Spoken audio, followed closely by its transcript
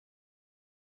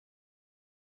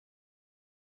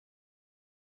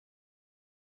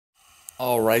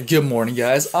Alright, good morning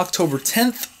guys. October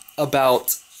 10th,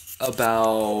 about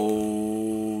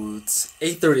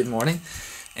 8:30 in the morning.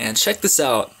 And check this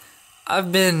out.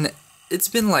 It's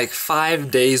been like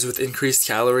 5 days with increased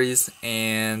calories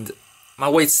and my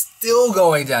weight's still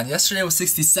going down. Yesterday was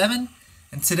 67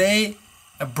 and today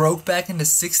I broke back into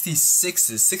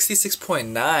 66s,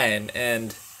 66.9,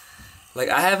 and like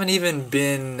I haven't even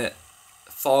been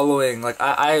following, like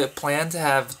I plan to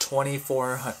have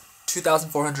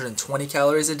 2,420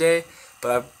 calories a day,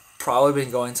 but I've probably been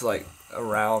going to like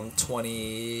around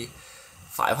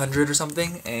 2,500 or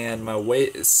something, and my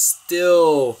weight is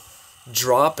still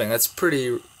dropping. That's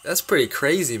pretty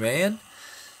crazy, man.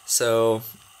 So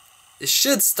it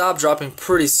should stop dropping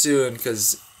pretty soon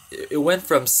because it went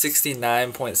from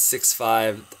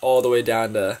 69.65 all the way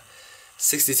down to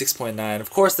 66.9. Of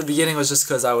course, the beginning was just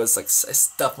because I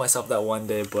stuffed myself that one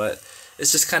day, but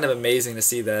it's just kind of amazing to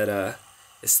see that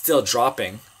it's still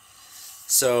dropping.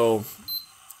 So,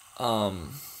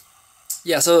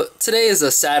 yeah, so today is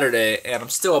a Saturday, and I'm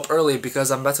still up early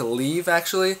because I'm about to leave,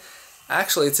 actually.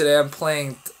 Actually, today I'm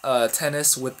playing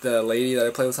tennis with the lady that I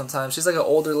play with sometimes. She's like an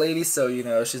older lady, so, you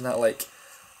know, she's not like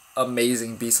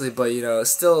amazing beastly, but, you know, it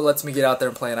still lets me get out there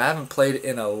and play. And I haven't played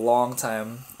in a long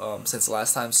time, since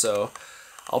last time, so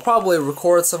I'll probably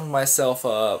record some of myself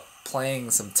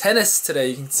playing some tennis today.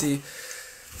 You can see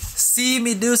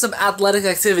me do some athletic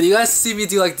activity. You guys see me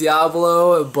do like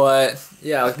Diablo, but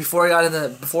yeah, like before I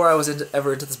was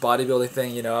ever into this bodybuilding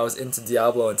thing, you know, I was into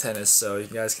Diablo and tennis, so you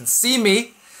guys can see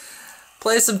me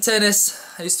play some tennis.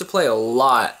 I used to play a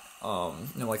lot, you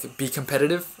know, like be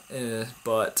competitive,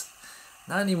 but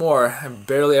not anymore. I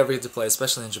barely ever get to play,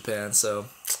 especially in Japan, so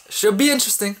should be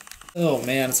interesting. Oh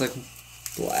man, it's like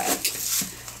black.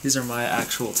 These are my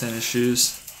actual tennis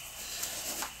shoes.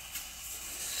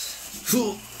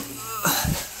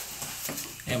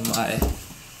 And my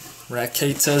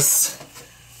raquetas.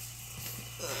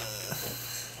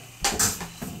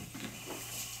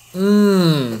 So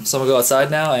I'm gonna go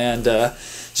outside now, and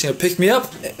she's gonna pick me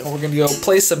up, and we're gonna go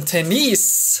play some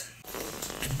tennis.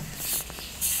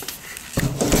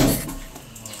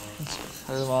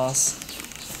 Moss.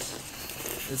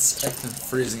 It's acting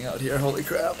freezing out here. Holy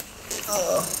crap!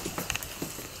 Oh,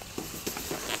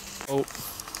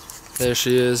 there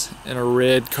she is in a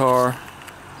red car.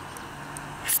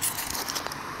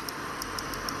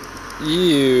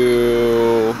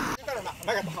 Ew.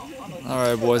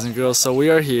 Alright, boys and girls, so we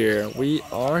are here.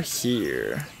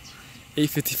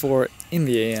 8:54 in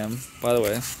the AM, by the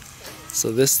way.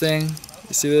 So this thing,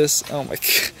 you see this? Oh my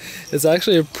god. It's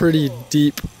actually a pretty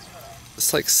deep,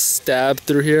 it's like stab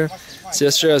through here. So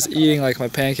yesterday I was eating like my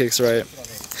pancakes, right?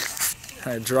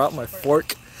 And I dropped my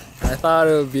fork, and I thought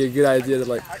it would be a good idea to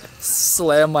like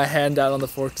slam my hand down on the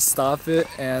fork to stop it,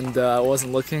 and I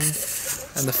wasn't looking,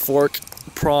 and the fork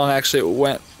prong actually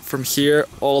went from here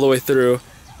all the way through,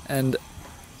 and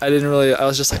I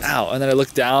was just like, ow, and then I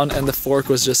looked down and the fork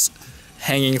was just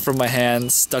hanging from my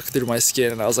hand, stuck through my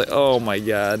skin, and I was like, oh my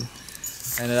god.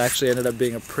 And it actually ended up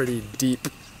being a pretty deep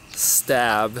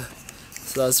stab.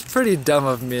 So that's pretty dumb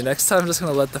of me. Next time I'm just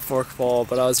gonna let the fork fall,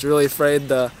 but I was really afraid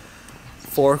the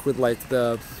fork with like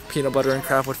the peanut butter and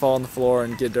crap would fall on the floor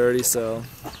and get dirty, so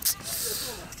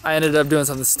I ended up doing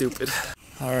something stupid.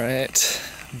 Alright,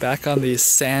 back on these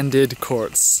sanded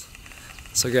courts.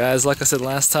 So guys, like I said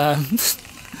last time,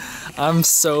 I'm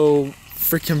so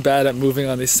freaking bad at moving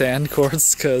on these sand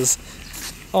courts because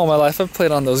all my life I've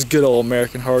played on those good old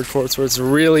American hard courts where it's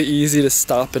really easy to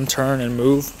stop and turn and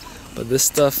move, but this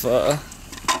stuff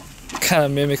kind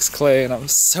of mimics clay, and I'm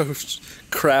so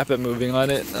crap at moving on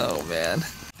it. Oh man.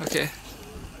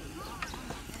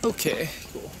 Okay,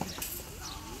 cool.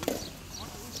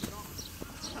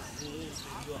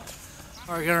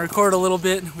 Alright, gonna record a little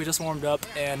bit. We just warmed up,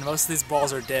 and most of these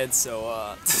balls are dead,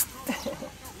 so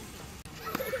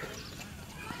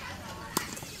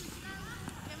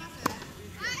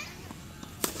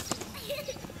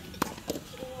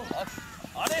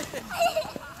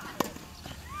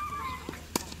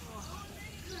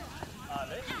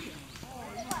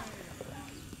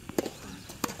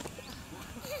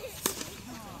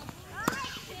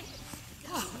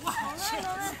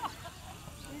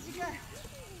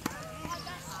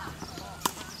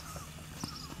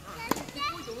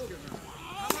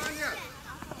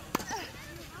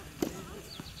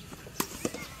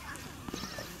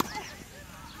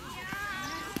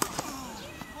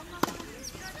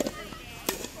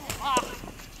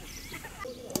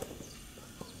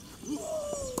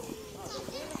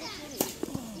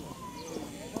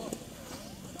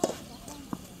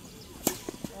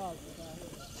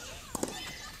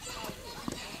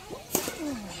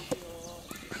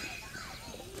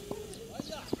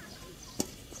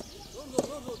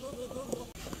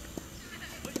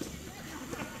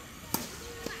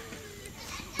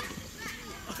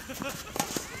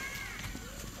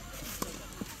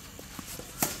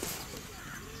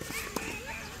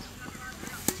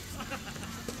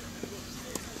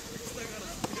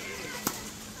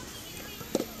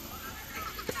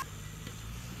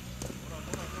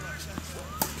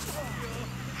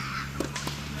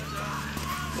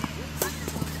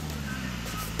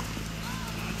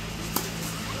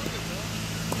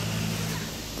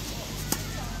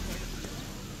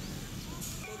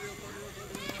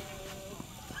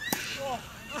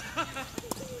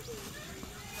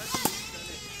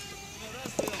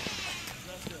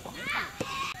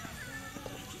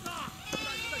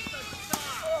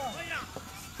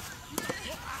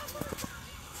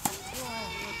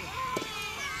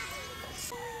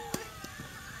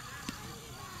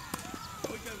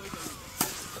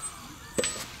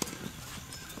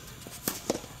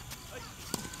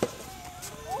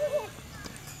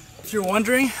If you're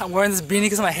wondering, I'm wearing this beanie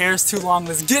because my hair is too long.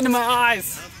 It's getting in my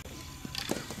eyes.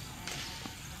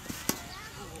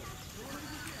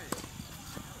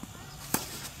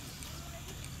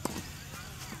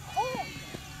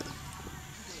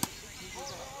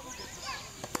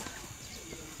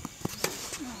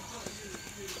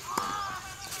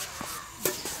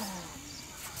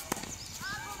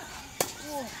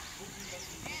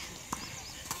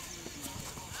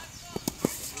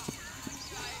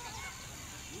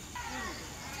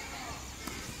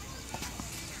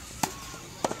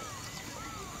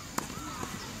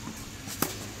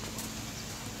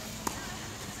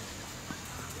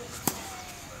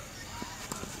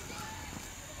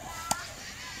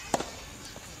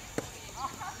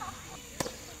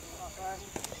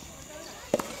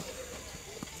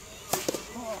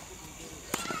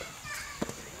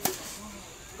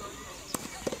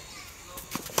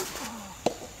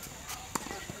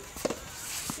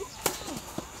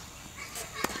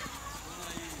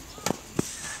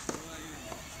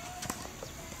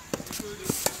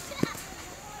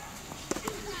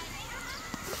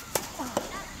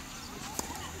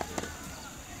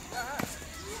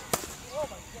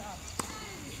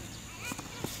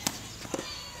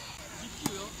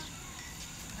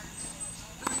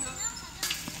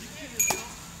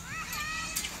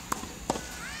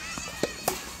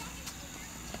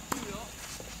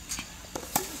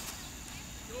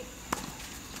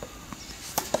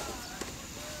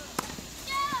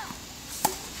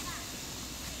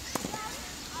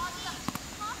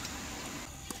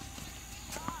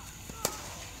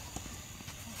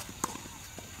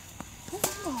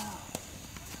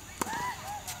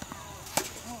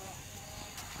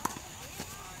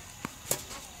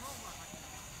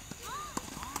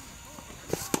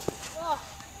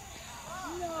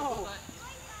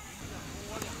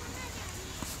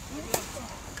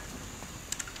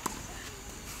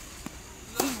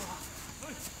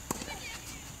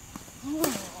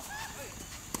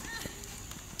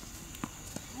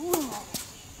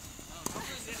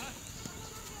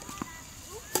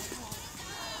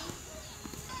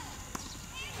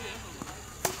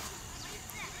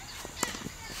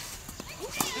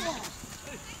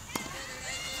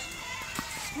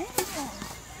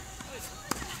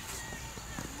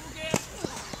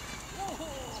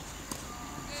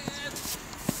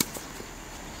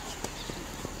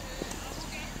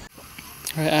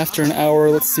 Alright, after an hour,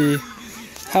 let's see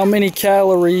how many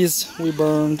calories we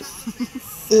burned.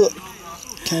 Ugh.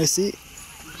 Can I see?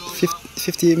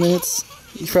 58 minutes.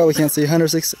 You probably can't see.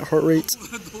 106 heart rate.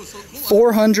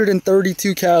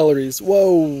 432 calories.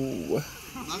 Whoa.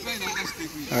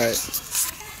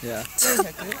 Alright. Yeah.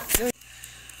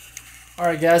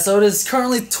 Alright guys, so it is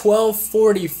currently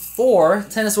 12:44.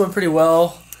 Tennis went pretty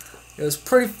well. It was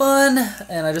pretty fun,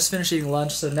 and I just finished eating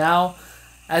lunch, so now,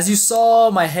 as you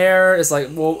saw, my hair is like,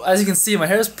 well, as you can see, my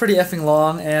hair is pretty effing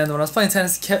long, and when I was playing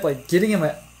tennis, it kept like getting in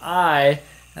my eye,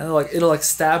 and it'll like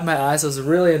stab my eye, so it's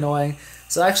really annoying.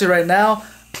 So actually right now,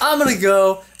 I'm gonna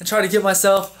go and try to get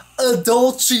myself a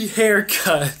Dolce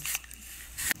haircut.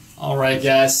 Alright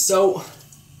guys, so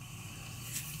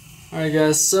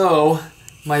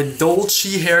my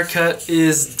Dolce haircut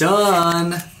is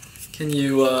done. Can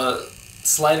you,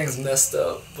 sliding's messed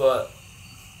up, but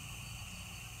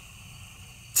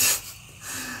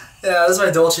yeah, this is my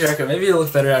Dolce haircut. Maybe it'll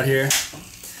look better out here.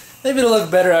 Maybe it'll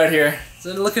look better out here.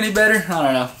 Does it look any better? I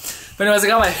don't know. But anyways, I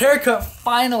got my haircut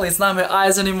finally. It's not my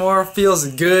eyes anymore. Feels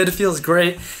good. Feels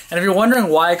great. And if you're wondering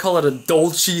why I call it a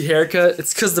Dolce haircut,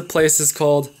 it's because the place is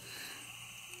called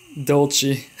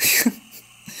Dolce.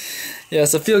 Yeah,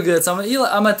 so feel good. So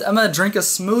I'm gonna drink a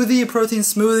smoothie, a protein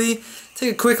smoothie,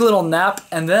 take a quick little nap,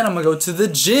 and then I'm gonna go to the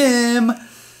gym.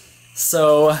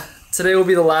 So today will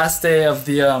be the last day of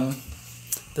the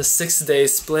 6-day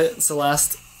split. It's the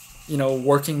last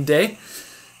working day.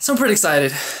 So I'm pretty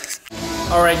excited.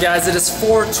 Alright guys, it is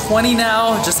 4:20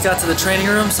 now. Just got to the training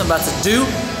room, so I'm about to do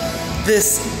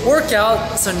this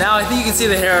workout. So now I think you can see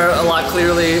the hair a lot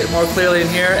more clearly in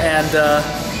here. And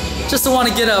just want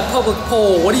to get a public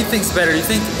poll. What do you think's better? Do you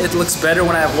think it looks better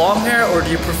when I have long hair, or do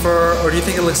you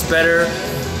think it looks better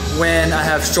when I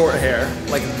have short hair?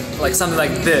 Like something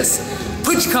like this.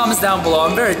 Put your comments down below.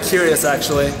 I'm very curious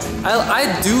actually.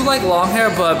 I do like long hair,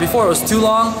 but before it was too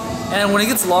long. And when it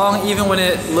gets long, even when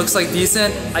it looks like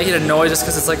decent, I get annoyed just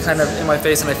because it's like kind of in my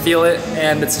face and I feel it,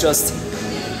 and it's just,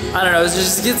 I don't know, it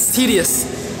just gets tedious.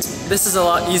 This is a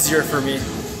lot easier for me.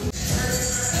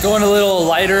 Going a little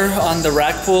lighter on the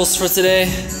rack pulls for today.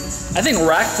 I think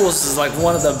rack pulls is like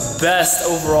one of the best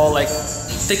overall like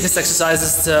thickness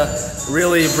exercises to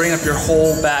really bring up your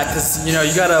whole back, because you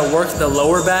gotta work the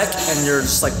lower back and your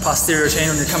just like posterior chain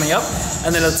when you're coming up,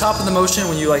 and then at the top of the motion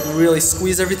when you like really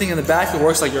squeeze everything in the back, it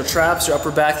works like your traps, your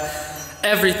upper back,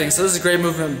 everything. So this is a great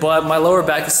movement, but my lower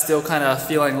back is still kind of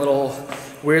feeling a little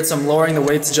weird, so I'm lowering the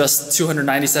weight to just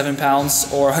 297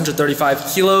 pounds or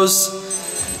 135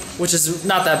 kilos, which is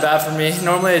not that bad for me.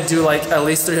 Normally I do like at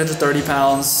least 330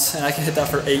 pounds and I can hit that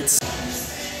for 8.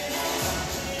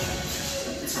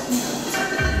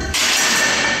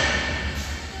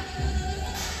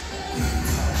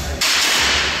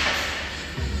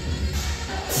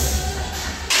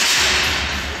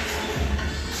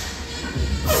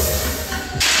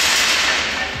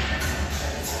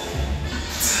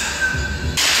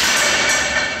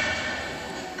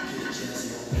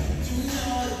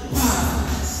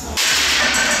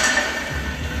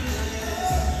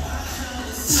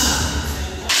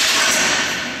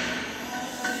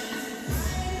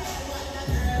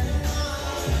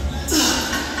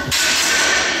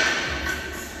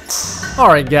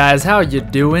 Alright guys, how are you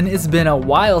doing? It's been a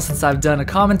while since I've done a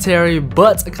commentary,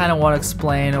 but I kind of want to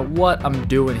explain what I'm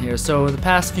doing here. So in the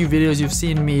past few videos you've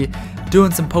seen me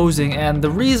doing some posing, and the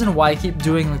reason why I keep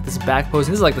doing like this back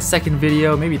posing, this is like the second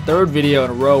video, maybe third video in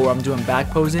a row where I'm doing back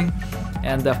posing.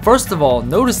 And first of all,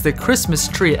 notice the Christmas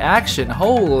tree action.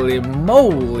 Holy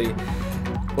moly.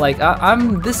 Like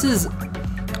this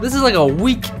is like a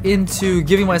week into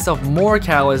giving myself more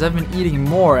calories. I've been eating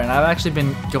more, and I've actually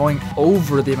been going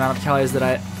over the amount of calories that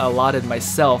I allotted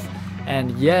myself,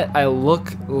 and yet I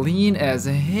look lean as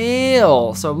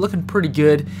hell. So I'm looking pretty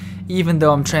good, even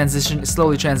though I'm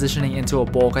slowly transitioning into a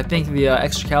bulk. I think the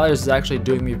extra calories is actually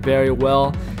doing me very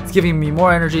well. It's giving me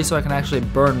more energy, so I can actually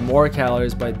burn more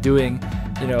calories by doing,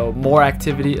 more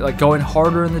activity, like going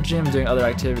harder in the gym, doing other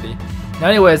activity. Now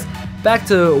anyways, back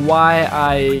to why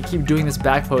I keep doing this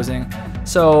back posing.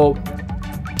 So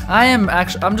I'm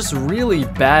just really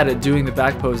bad at doing the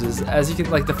back poses. As you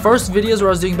can, like the first videos where I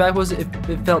was doing back poses,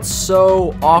 it felt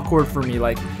so awkward for me.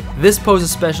 Like this pose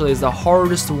especially is the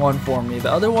hardest one for me.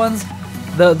 The other ones,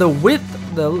 the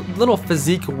little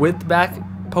physique width back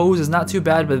pose is not too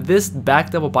bad, but this back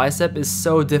double bicep is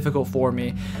so difficult for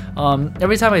me.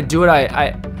 Every time I do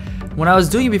it, when I was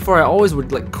doing it before, I always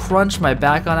would like crunch my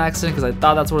back on accident because I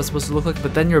thought that's what it's supposed to look like,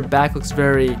 but then your back looks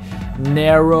very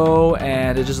narrow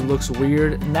and it just looks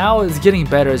weird. Now it's getting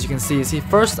better, as you can see. See,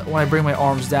 first when I bring my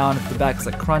arms down, the back is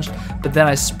like crunched, but then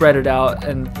I spread it out,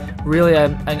 and really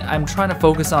I'm trying to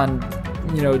focus on,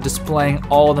 displaying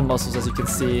all the muscles. As you can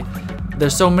see,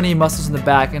 there's so many muscles in the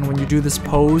back, and when you do this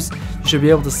pose, you should be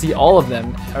able to see all of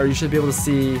them, or you should be able to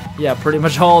see, yeah, pretty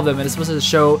much all of them, and it's supposed to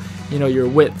show, your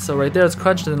width. So right there it's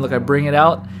crunched, and then look, I bring it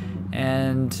out,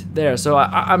 and there. So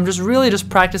I'm just really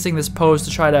practicing this pose to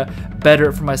try to better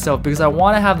it for myself, because I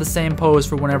want to have the same pose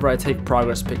for whenever I take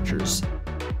progress pictures.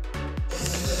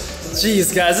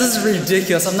 Jeez guys, this is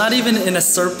ridiculous. I'm not even in a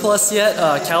surplus yet,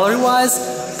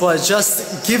 calorie-wise, but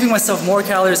just giving myself more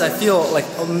calories, I feel like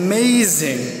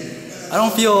amazing. I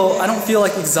don't feel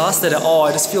like exhausted at all.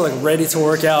 I just feel like ready to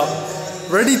work out,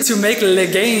 ready to make le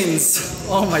gains.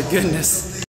 Oh my goodness.